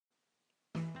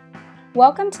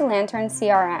Welcome to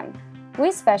LanternCRM.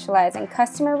 We specialize in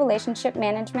customer relationship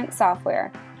management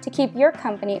software to keep your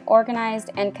company organized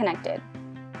and connected.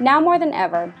 Now more than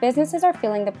ever, businesses are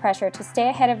feeling the pressure to stay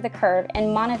ahead of the curve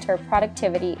and monitor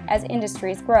productivity as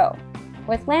industries grow.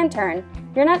 With Lantern,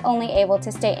 you're not only able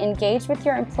to stay engaged with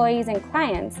your employees and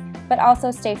clients, but also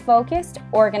stay focused,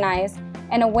 organized,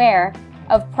 and aware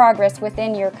of progress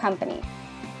within your company.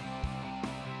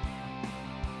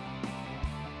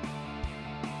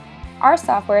 Our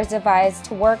software is devised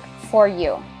to work for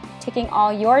you, taking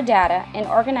all your data and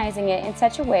organizing it in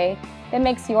such a way that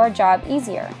makes your job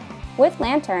easier. With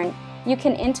Lantern, you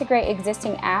can integrate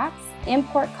existing apps,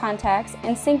 import contacts,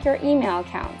 and sync your email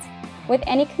accounts, with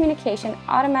any communication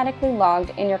automatically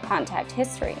logged in your contact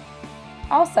history.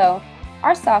 Also,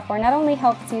 our software not only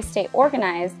helps you stay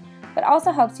organized, but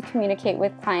also helps you communicate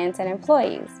with clients and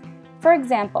employees. For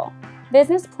example,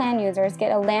 business plan users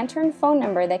get a Lantern phone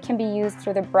number that can be used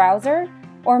through the browser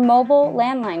or mobile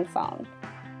landline phone.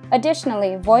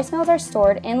 Additionally, voicemails are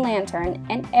stored in Lantern,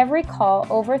 and every call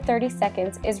over 30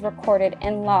 seconds is recorded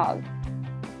and logged.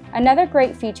 Another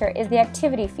great feature is the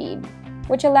activity feed,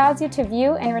 which allows you to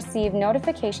view and receive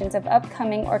notifications of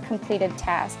upcoming or completed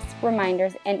tasks,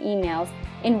 reminders, and emails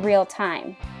in real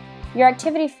time. Your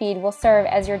activity feed will serve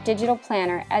as your digital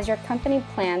planner as your company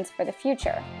plans for the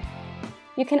future.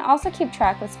 You can also keep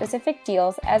track of specific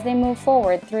deals as they move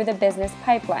forward through the business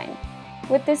pipeline.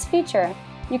 With this feature,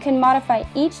 you can modify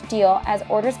each deal as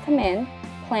orders come in,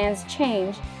 plans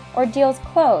change, or deals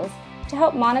close to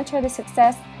help monitor the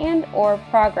success and/or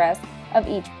progress of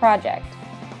each project.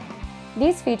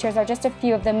 These features are just a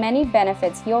few of the many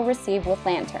benefits you'll receive with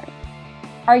Lantern.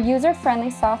 Our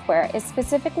user-friendly software is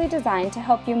specifically designed to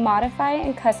help you modify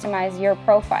and customize your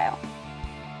profile.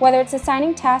 Whether it's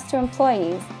assigning tasks to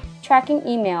employees, tracking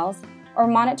emails, or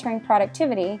monitoring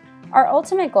productivity, our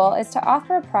ultimate goal is to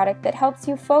offer a product that helps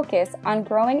you focus on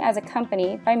growing as a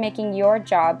company by making your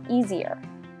job easier.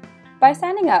 By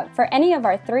signing up for any of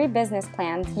our 3 business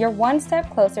plans, you're one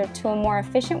step closer to a more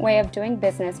efficient way of doing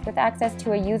business with access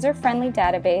to a user-friendly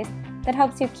database that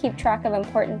helps you keep track of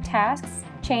important tasks,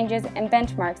 changes, and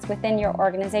benchmarks within your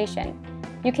organization.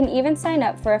 You can even sign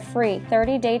up for a free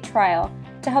 30-day trial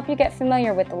to help you get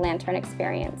familiar with the Lantern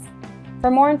experience. For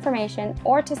more information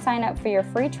or to sign up for your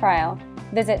free trial,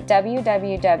 visit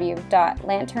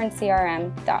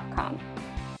www.LanternCRM.com.